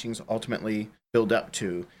his teachings ultimately build up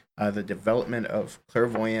to, the development of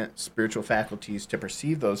clairvoyant spiritual faculties to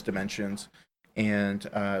perceive those dimensions and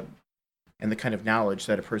the kind of knowledge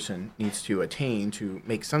that a person needs to attain to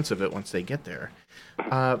make sense of it once they get there.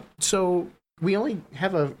 So we only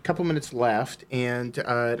have a couple minutes left, and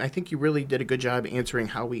I think you really did a good job answering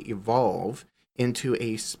how we evolve into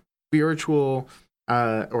a spiritual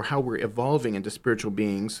or how we're evolving into spiritual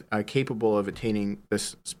beings capable of attaining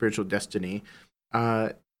this spiritual destiny.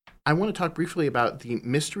 I want to talk briefly about the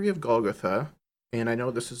mystery of Golgotha, and I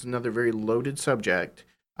know this is another very loaded subject,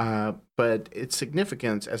 but its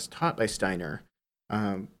significance as taught by Steiner,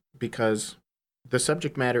 because the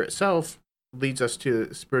subject matter itself leads us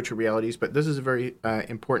to spiritual realities, but this is a very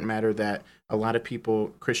important matter that a lot of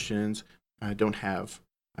people, Christians, don't have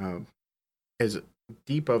as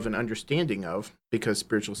deep of an understanding of, because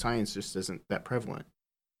spiritual science just isn't that prevalent.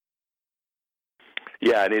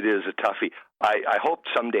 Yeah, and it is a toughie. I hope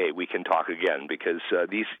someday we can talk again, because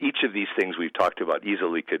each of these things we've talked about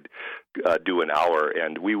easily could do an hour,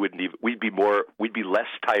 and we'd be less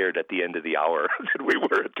tired at the end of the hour than we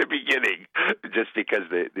were at the beginning, just because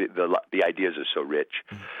the ideas are so rich.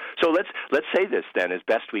 Mm-hmm. So let's say this then as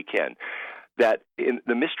best we can, that in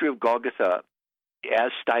the mystery of Golgotha,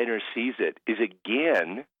 as Steiner sees it, is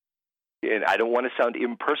again, and I don't want to sound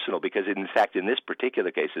impersonal, because in fact in this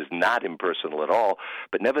particular case is not impersonal at all,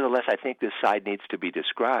 but nevertheless I think this side needs to be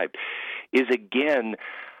described, is again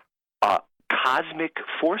cosmic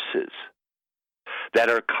forces that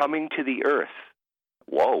are coming to the earth.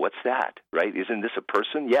 Whoa, what's that, right? Isn't this a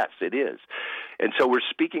person? Yes, it is. And so we're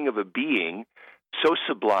speaking of a being so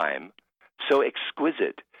sublime, so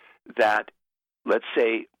exquisite, that let's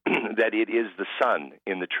say that it is the Son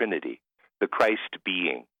in the Trinity, the Christ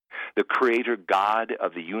being, the creator God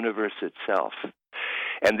of the universe itself.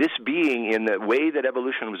 And this being, in the way that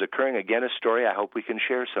evolution was occurring, again, a story I hope we can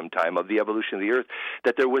share sometime of the evolution of the earth,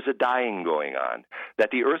 that there was a dying going on, that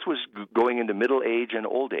the earth was going into middle age and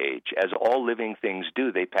old age. As all living things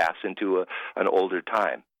do, they pass into an older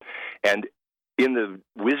time. And in the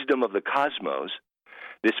wisdom of the cosmos,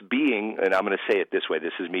 This being, and I'm going to say it this way,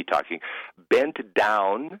 this is me talking, bent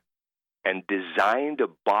down and designed a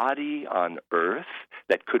body on earth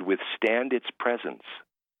that could withstand its presence.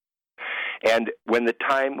 And when the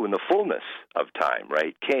fullness of time,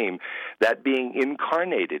 right, came, that being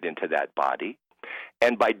incarnated into that body,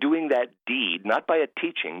 and by doing that deed, not by a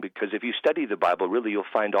teaching, because if you study the Bible, really you'll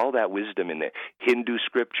find all that wisdom in the Hindu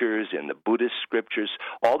scriptures, in the Buddhist scriptures,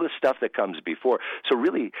 all the stuff that comes before. So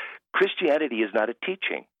really, Christianity is not a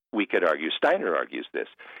teaching, we could argue. Steiner argues this.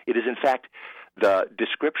 It is, in fact, the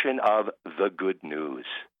description of the good news,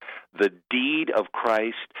 the deed of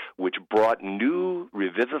Christ, which brought new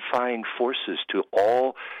revivifying forces to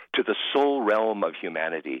the soul realm of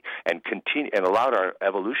humanity and allowed our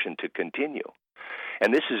evolution to continue.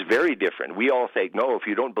 And this is very different. We all think, no, if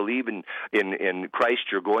you don't believe in Christ,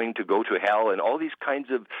 you're going to go to hell, and all these kinds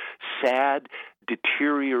of sad,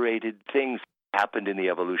 deteriorated things happened in the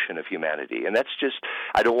evolution of humanity. And that's just,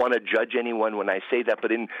 I don't want to judge anyone when I say that,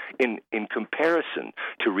 but in comparison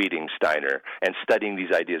to reading Steiner and studying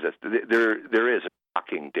these ideas, there is a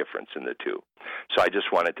shocking difference in the two. So I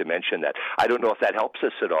just wanted to mention that. I don't know if that helps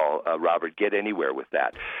us at all, Robert, get anywhere with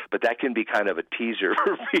that. But that can be kind of a teaser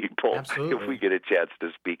for people. Absolutely. If we get a chance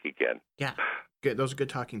to speak again. Yeah, good. Those are good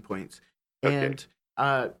talking points. Okay.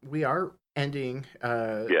 And we are ending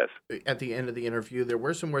Yes. at the end of the interview. There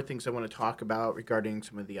were some more things I want to talk about regarding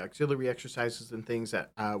some of the auxiliary exercises and things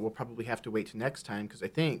that we'll probably have to wait to next time, because I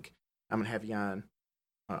think I'm going to have you on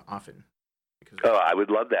often. Oh, I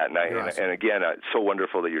would love that. Awesome. And again, it's so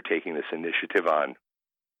wonderful that you're taking this initiative on.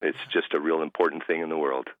 It's just a real important thing in the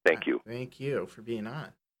world. Thank you. Thank you for being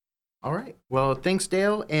on. All right. Well, thanks,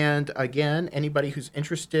 Dale. And again, anybody who's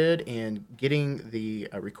interested in getting the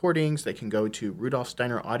recordings, they can go to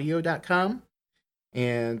rudolfsteineraudio.com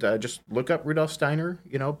and just look up Rudolf Steiner,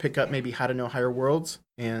 pick up maybe How to Know Higher Worlds,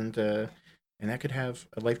 and that could have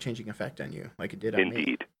a life-changing effect on you like it did on me.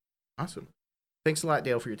 Indeed. Awesome. Thanks a lot,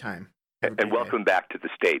 Dale, for your time. And welcome back to the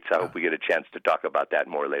States. I hope we get a chance to talk about that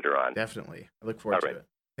more later on. Definitely. I look forward All to right. it.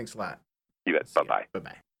 Thanks a lot. You bet. Bye-bye.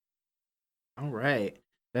 Bye-bye. All right.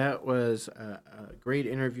 That was a great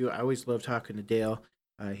interview. I always love talking to Dale.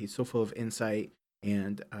 He's so full of insight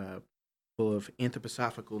and full of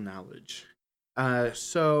anthroposophical knowledge.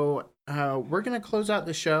 So we're going to close out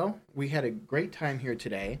the show. We had a great time here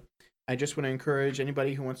today. I just want to encourage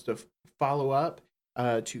anybody who wants to follow up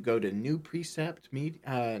to go to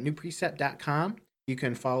newprecept.com. You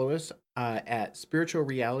can follow us at Spiritual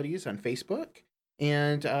Realities on Facebook.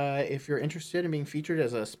 And if you're interested in being featured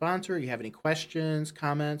as a sponsor, you have any questions,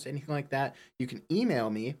 comments, anything like that, you can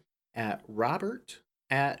email me at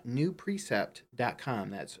robert@newprecept.com.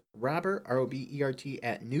 That's Robert, ROBERT,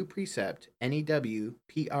 at newprecept,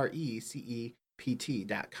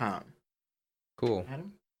 NEWPRECEPT.com. Cool.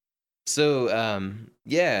 Adam? So,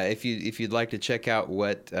 if you'd like to check out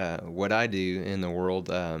what I do in the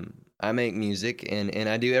world, I make music and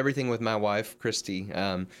I do everything with my wife, Christy.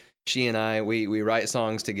 She and I, we write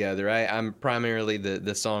songs together. I'm primarily the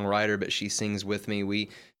songwriter, but she sings with me.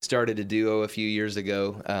 We started a duo a few years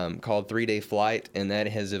ago called 3 Day Flight, and that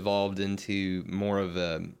has evolved into more of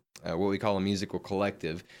what we call a musical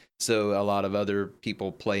collective. So a lot of other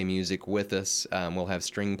people play music with us. We'll have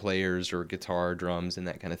string players or guitar, drums, and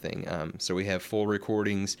that kind of thing. So we have full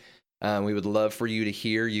recordings. We would love for you to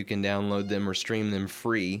hear. You can download them or stream them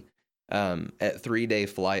free at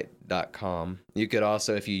 3dayflight.com. You could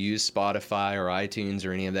also, if you use Spotify or iTunes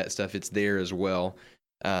or any of that stuff, it's there as well.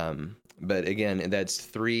 But again, that's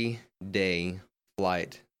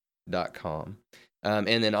 3dayflight.com.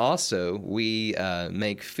 And then also, we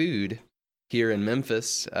make food here in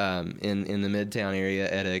Memphis, in the Midtown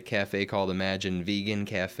area at a cafe called Imagine Vegan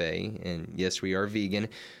Cafe. And yes, we are vegan.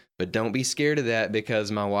 But don't be scared of that,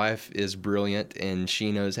 because my wife is brilliant and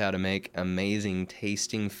she knows how to make amazing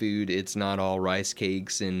tasting food. It's not all rice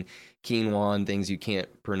cakes and quinoa and things you can't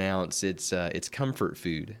pronounce. It's comfort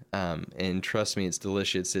food. And trust me, it's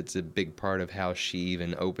delicious. It's a big part of how she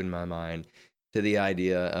even opened my mind to the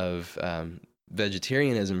idea of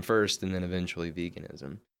vegetarianism first and then eventually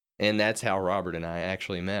veganism. And that's how Robert and I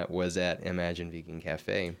actually met, was at Imagine Vegan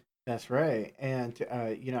Cafe. That's right. And,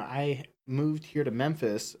 I moved here to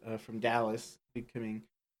Memphis from Dallas, becoming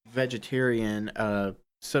vegetarian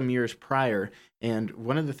some years prior. And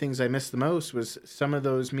one of the things I missed the most was some of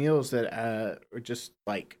those meals that were just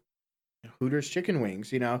like Hooters chicken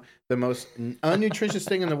wings. The most unnutritious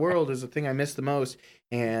thing in the world is the thing I miss the most.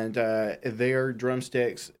 And their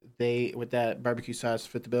drumsticks, with that barbecue sauce,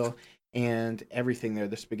 fit the bill. And everything there,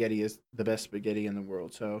 the spaghetti is the best spaghetti in the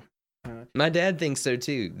world. So my dad thinks so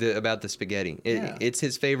too, about the spaghetti. It's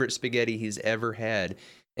his favorite spaghetti he's ever had.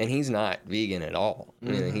 and he's not vegan at all.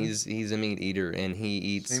 You know, he's a meat eater, and he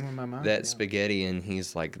eats Same with my mom, that spaghetti, and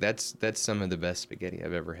he's like, that's some of the best spaghetti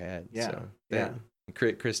I've ever had. Yeah, So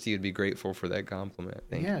Christy would be grateful for that compliment.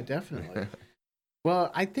 Thank you. Definitely.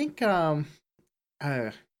 Well, I think that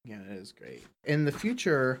is great. In the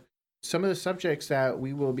future, some of the subjects that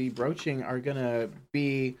we will be broaching are going to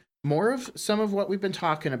be more of some of what we've been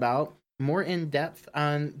talking about, more in depth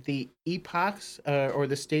on the epochs or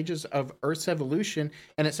the stages of Earth's evolution.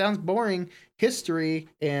 And it sounds boring, history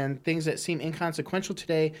and things that seem inconsequential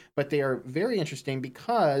today, but they are very interesting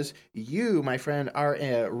because you, my friend, are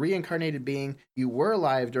a reincarnated being. You were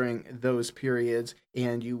alive during those periods,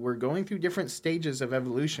 and you were going through different stages of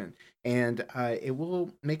evolution. And it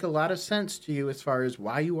will make a lot of sense to you as far as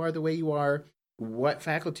why you are the way you are, what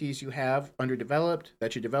faculties you have underdeveloped,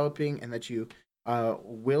 that you're developing, and that you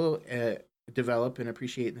will develop and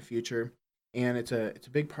appreciate in the future. And it's a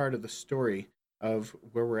big part of the story of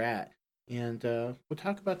where we're at. And we'll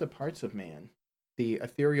talk about the parts of man, the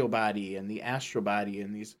ethereal body and the astral body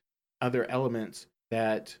and these other elements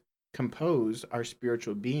that compose our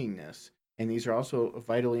spiritual beingness. And these are also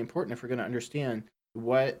vitally important if we're going to understand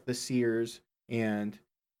what the seers and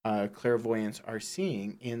clairvoyants are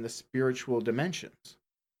seeing in the spiritual dimensions.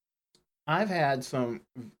 I've had some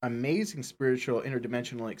amazing spiritual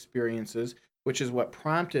interdimensional experiences, which is what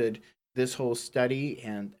prompted this whole study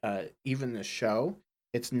and even the show.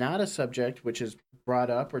 It's not a subject which is brought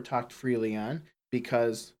up or talked freely on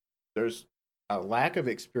because there's a lack of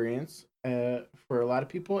experience for a lot of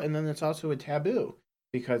people, and then it's also a taboo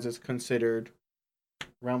because it's considered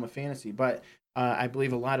realm of fantasy. But I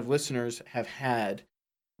believe a lot of listeners have had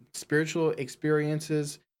spiritual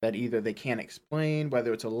experiences that either they can't explain,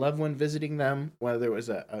 whether it's a loved one visiting them, whether it was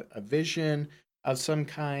a vision of some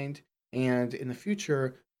kind. And in the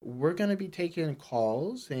future, we're going to be taking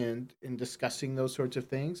calls and discussing those sorts of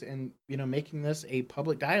things and, making this a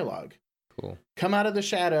public dialogue. Cool. Come out of the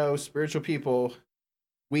shadow, spiritual people.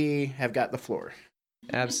 We have got the floor.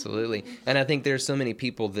 Absolutely. And I think there's so many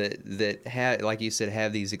people that have, like you said,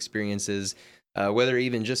 have these experiences, whether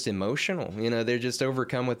even just emotional, they're just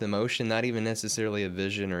overcome with emotion, not even necessarily a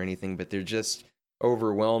vision or anything, but they're just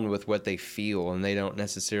overwhelmed with what they feel, and they don't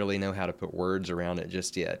necessarily know how to put words around it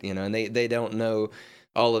just yet, and they don't know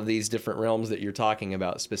all of these different realms that you're talking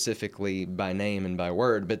about specifically by name and by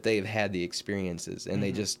word, but they've had the experiences, and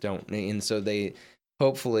they just don't, and so they,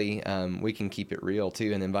 hopefully, we can keep it real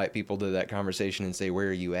too and invite people to that conversation and say, where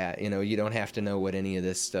are you at? You don't have to know what any of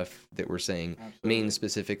this stuff that we're saying means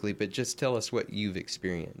specifically, but just tell us what you've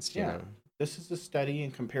experienced. You know? This is a study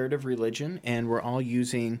in comparative religion, and we're all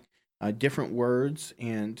using different words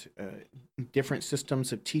and different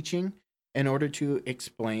systems of teaching in order to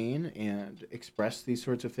explain and express these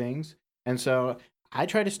sorts of things. And so I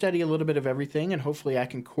try to study a little bit of everything, and hopefully I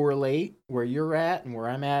can correlate where you're at and where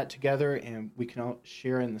I'm at together, and we can all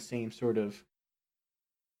share in the same sort of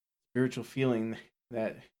spiritual feeling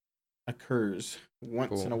that occurs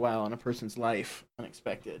once in a while in a person's life,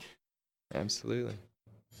 unexpected. Absolutely.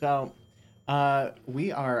 So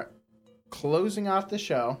we are closing off the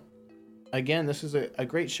show. Again, this is a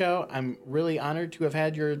great show. I'm really honored to have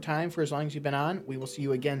had your time for as long as you've been on. We will see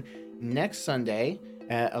you again next Sunday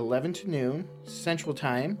at 11 to noon Central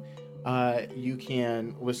Time. You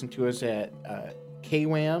can listen to us at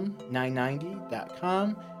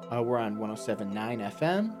kwam990.com. We're on 107.9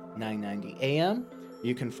 FM, 990 AM.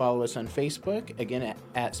 You can follow us on Facebook, again,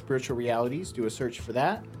 at Spiritual Realities. Do a search for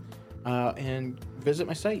that. And visit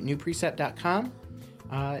my site, newprecept.com.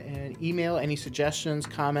 And email any suggestions,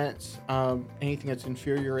 comments, anything that's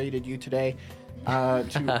infuriated you today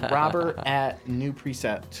to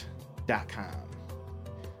robert@newprecept.com.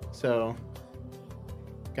 So,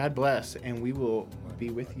 God bless, and we will be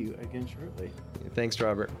with you again shortly. Thanks,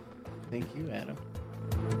 Robert. Thank you, Adam.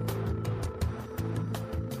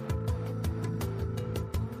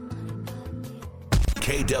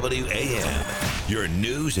 KWAM, your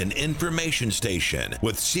news and information station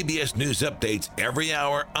with CBS News updates every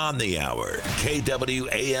hour on the hour.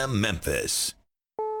 KWAM Memphis.